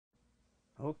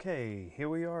Okay, here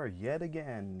we are yet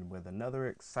again with another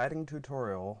exciting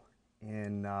tutorial.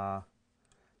 In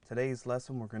today's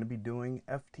lesson, we're going to be doing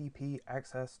FTP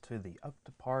access to the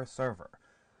UpToPar server.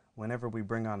 Whenever we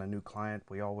bring on a new client,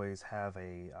 we always have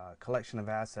a collection of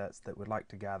assets that we'd like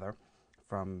to gather,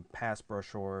 from past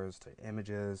brochures to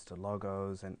images to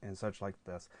logos and such like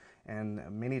this. And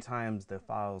many times the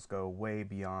files go way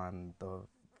beyond the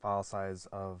file size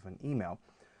of an email.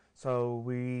 So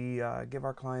we give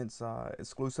our clients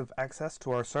exclusive access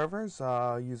to our servers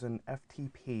using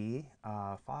FTP,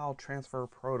 file transfer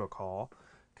protocol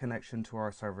connection to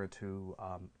our server to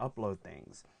upload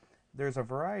things. There's a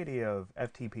variety of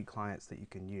FTP clients that you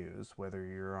can use, whether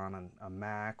you're on a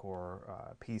Mac or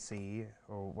a PC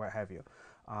or what have you.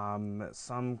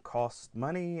 Some cost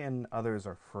money and others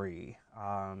are free.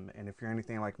 And if you're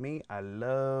anything like me, I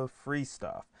love free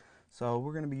stuff. So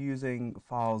we're going to be using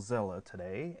FileZilla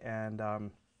today, and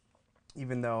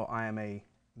even though I am a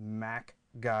Mac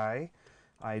guy,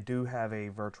 I do have a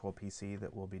virtual PC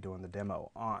that we'll be doing the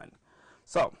demo on.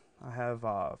 So I have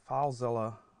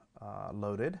FileZilla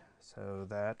loaded, so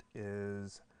that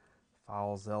is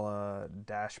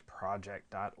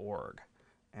filezilla-project.org,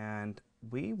 and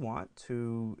we want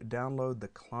to download the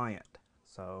client.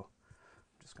 So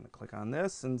just going to click on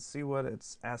this and see what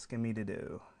it's asking me to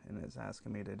do. And it's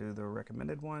asking me to do the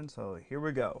recommended one. So here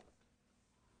we go.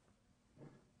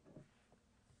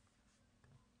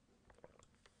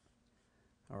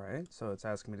 Alright, so it's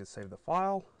asking me to save the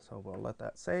file. So we'll let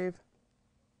that save.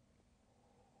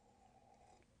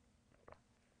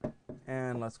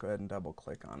 And let's go ahead and double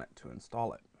click on it to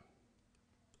install it.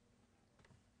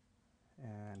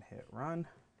 And hit run.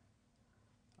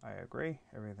 I agree,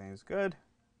 everything's good.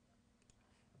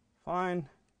 Fine,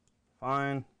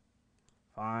 fine,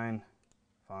 fine,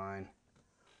 fine.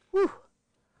 Whew!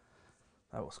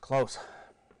 That was close.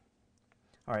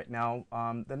 Alright, now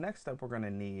the next step we're going to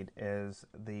need is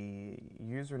the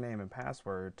username and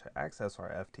password to access our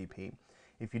FTP.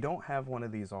 If you don't have one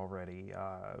of these already,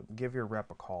 give your rep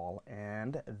a call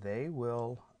and they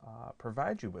will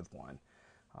provide you with one,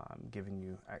 giving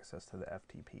you access to the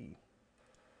FTP.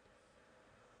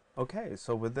 Okay,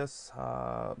 so with this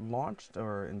launched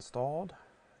or installed,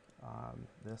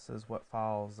 this is what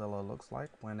FileZilla looks like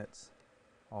when it's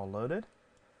all loaded.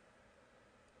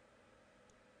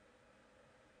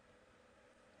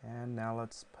 And now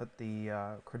let's put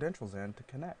the credentials in to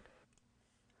connect.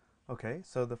 Okay,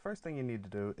 so the first thing you need to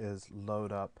do is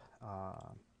load up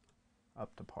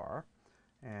UpToPar,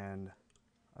 and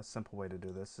a simple way to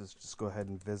do this is just go ahead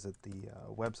and visit the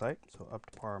website. So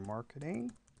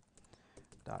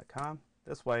UpToParmarketing.com.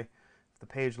 This way, if the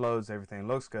page loads, everything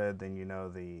looks good, then you know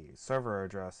the server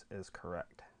address is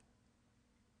correct.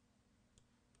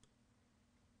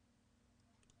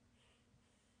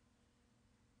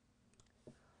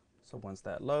 So once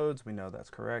that loads, we know that's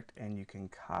correct, and you can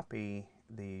copy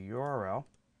the URL.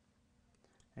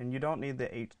 And you don't need the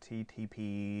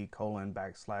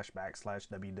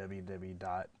http://www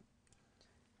dot.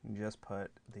 You just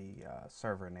put the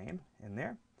server name in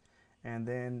there, and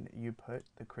then you put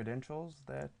the credentials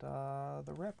that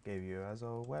the rep gave you as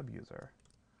a web user.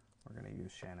 We're going to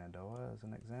use Shenandoah as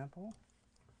an example.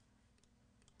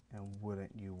 And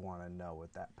wouldn't you want to know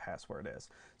what that password is?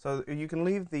 So you can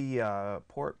leave the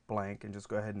port blank and just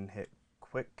go ahead and hit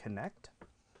Quick Connect.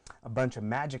 A bunch of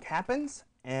magic happens,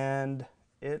 and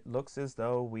it looks as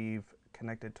though we've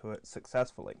connected to it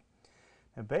successfully.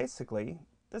 And basically,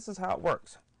 this is how it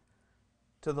works.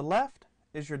 To the left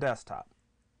is your desktop.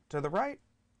 To the right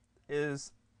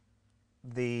is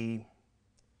the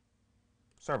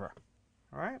server.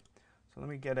 All right. So let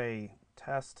me get a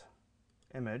test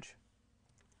image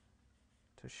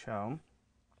to show.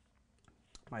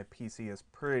 My PC is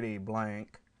pretty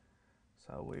blank,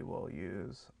 so we will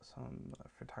use some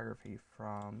photography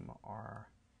from our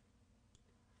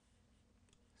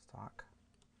stock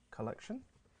collection.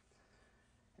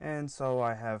 And so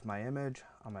I have my image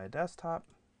on my desktop.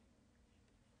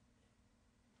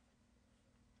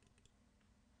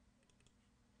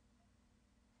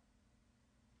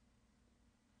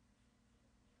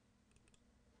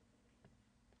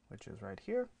 Which is right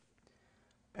here.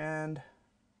 And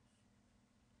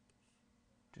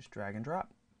just drag and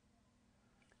drop.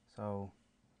 So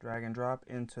drag and drop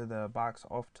into the box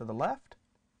off to the left,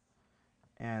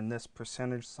 and this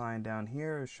percentage sign down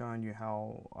here is showing you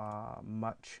how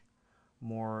much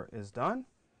more is done,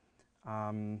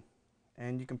 and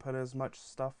you can put as much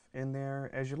stuff in there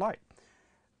as you like.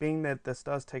 Being that this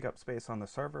does take up space on the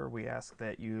server, we ask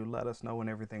that you let us know when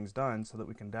everything's done so that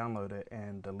we can download it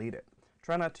and delete it.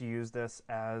 Try not to use this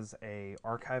as a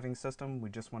archiving system.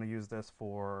 We just want to use this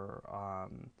for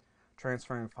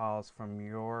transferring files from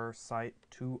your site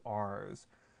to ours.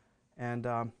 And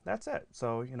that's it.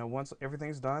 So, once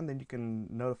everything's done, then you can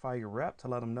notify your rep to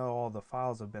let them know all the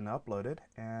files have been uploaded,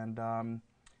 and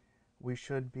we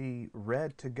should be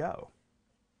ready to go.